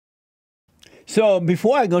So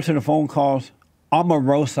before I go to the phone calls,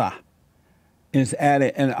 Omarosa is at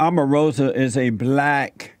it. And Omarosa is a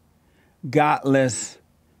black, godless,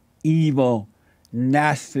 evil,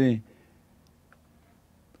 nasty,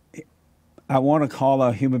 I want to call her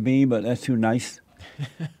a human being, but that's too nice.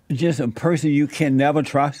 Just a person you can never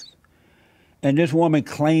trust. And this woman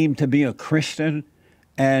claimed to be a Christian,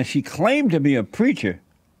 and she claimed to be a preacher.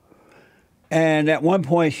 And at one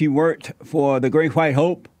point, she worked for the Great White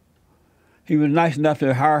Hope. He was nice enough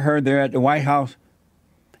to hire her there at the White House,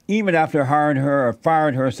 even after hiring her or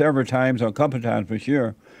firing her several times, or a couple of times for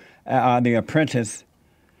sure, on The Apprentice.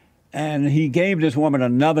 And he gave this woman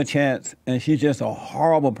another chance, and she's just a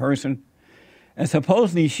horrible person. And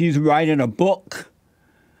supposedly she's writing a book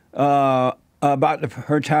about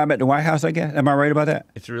her time at the White House, I guess. Am I right about that?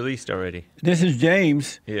 It's released already. This is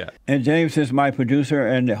James. Yeah. And James is my producer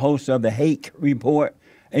and the host of The Hake Report,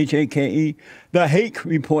 H-A-K-E. The Hake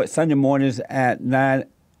Report, Sunday mornings at 9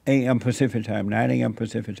 a.m. Pacific time, 9 a.m.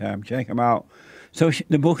 Pacific time. Check him out. So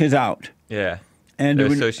the book is out. Yeah. And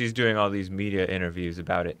so she's doing all these media interviews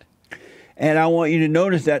about it. And I want you to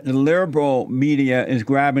notice that the liberal media is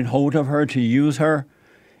grabbing hold of her to use her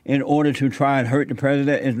in order to try and hurt the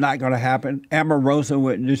president. It's not going to happen. Omarosa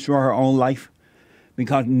would destroy her own life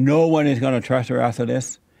because no one is going to trust her after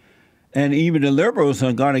this. And even the liberals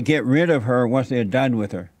are going to get rid of her once they're done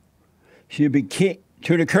with her. She'll be kicked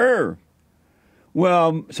to the curb.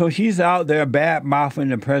 Well, so she's out there bad-mouthing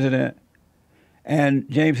the president. And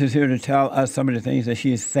James is here to tell us some of the things that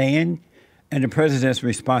she is saying and the president's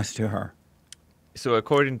response to her. So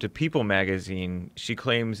according to People magazine, she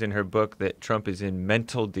claims in her book that Trump is in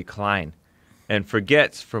mental decline and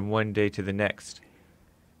forgets from one day to the next.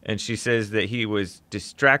 And she says that he was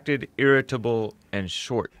distracted, irritable, and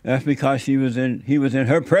short. That's because he was in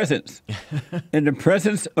her presence, in the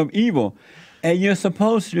presence of evil. And you're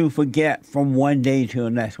supposed to forget from one day to the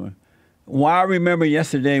next one. Why remember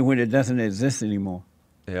yesterday when it doesn't exist anymore?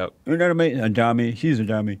 Yep. Isn't that amazing? A dummy. She's a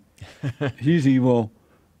dummy. She's evil.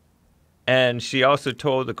 And she also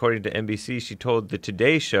told, according to NBC, she told the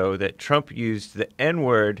Today Show that Trump used the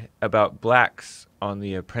N-word about blacks on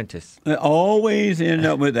The Apprentice. They always end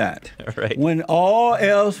up with that. Right. When all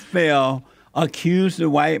else fail, accuse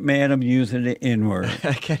the white man of using the N-word.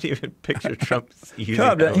 I can't even picture Trump using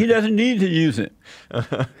Trump, it. he doesn't need to use it.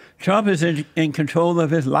 Trump is in control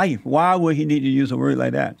of his life. Why would he need to use a word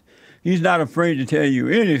like that? He's not afraid to tell you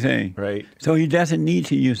anything. Right. So he doesn't need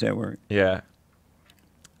to use that word. Yeah.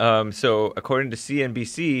 So according to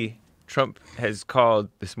CNBC, Trump has called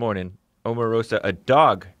this morning Omarosa a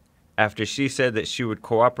dog after she said that she would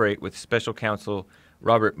cooperate with special counsel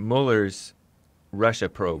Robert Mueller's Russia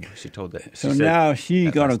probe. She told that. So now she's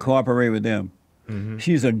going to cooperate with them. Mm-hmm.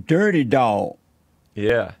 She's a dirty dog.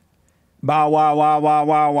 Yeah. Bow, wow, wow, wow,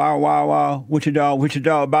 wow, wow, wow, wow. What your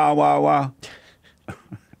dog, bow, wow, wow.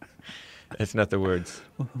 That's not the words.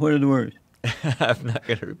 What are the words? I'm not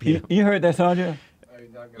going to repeat them. You heard that, Sandra? Are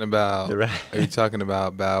you talking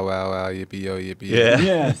about bow wow wow yippee yo yippee? Yeah.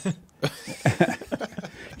 Yes.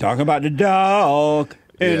 Talking about the dog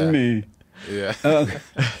and me. Yeah.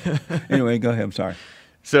 Anyway, go ahead. I'm sorry.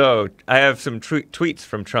 So I have some tweets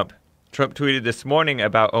from Trump. Trump tweeted this morning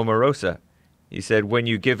about Omarosa. He said, when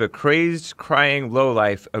you give a crazed, crying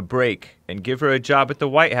lowlife a break and give her a job at the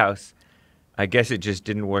White House, I guess it just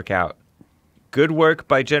didn't work out. Good work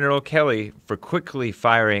by General Kelly for quickly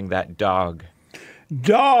firing that dog.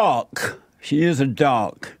 Dog. She is a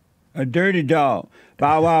dog. A dirty dog.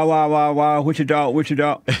 Bow, wow, wow, wow, wow. What your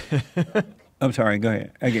dog? I'm sorry. Go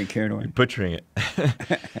ahead. I get carried away. Butchering it.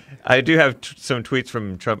 I do have some tweets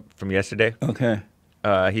from Trump from yesterday. Okay.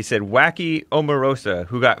 He said, wacky Omarosa,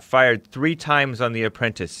 who got fired 3 times on The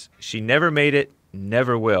Apprentice. She never made it,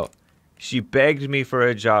 never will. She begged me for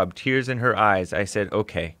a job, tears in her eyes. I said,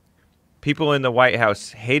 okay. People in the White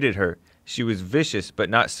House hated her. She was vicious, but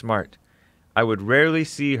not smart. I would rarely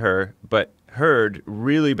see her, but heard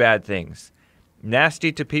really bad things.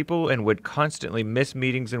 Nasty to people and would constantly miss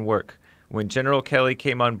meetings and work. When General Kelly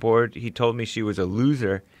came on board, he told me she was a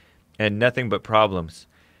loser and nothing but problems.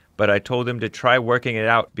 But I told him to try working it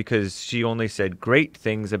out because she only said great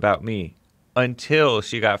things about me until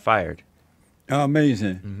she got fired.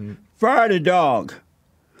 Amazing. Mm-hmm. Fire the dog.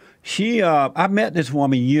 I met this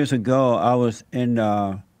woman years ago. I was in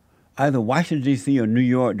either Washington, D.C. or New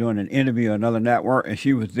York doing an interview on another network, and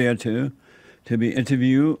she was there too to be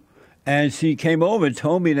interviewed. And she came over and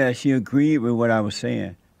told me that she agreed with what I was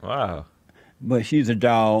saying. Wow. But she's a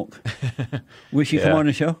dog. Will she come on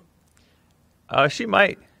the show? She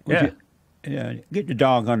might. Yeah. Get the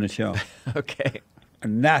dog on the show. Okay. A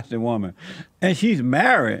nasty woman. And she's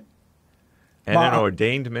married. And an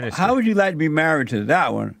ordained minister. How would you like to be married to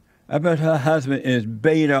that one? I bet her husband is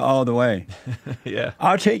beta all the way. Yeah.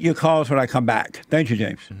 I'll take your calls when I come back. Thank you,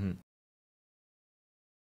 James. Mm-hmm.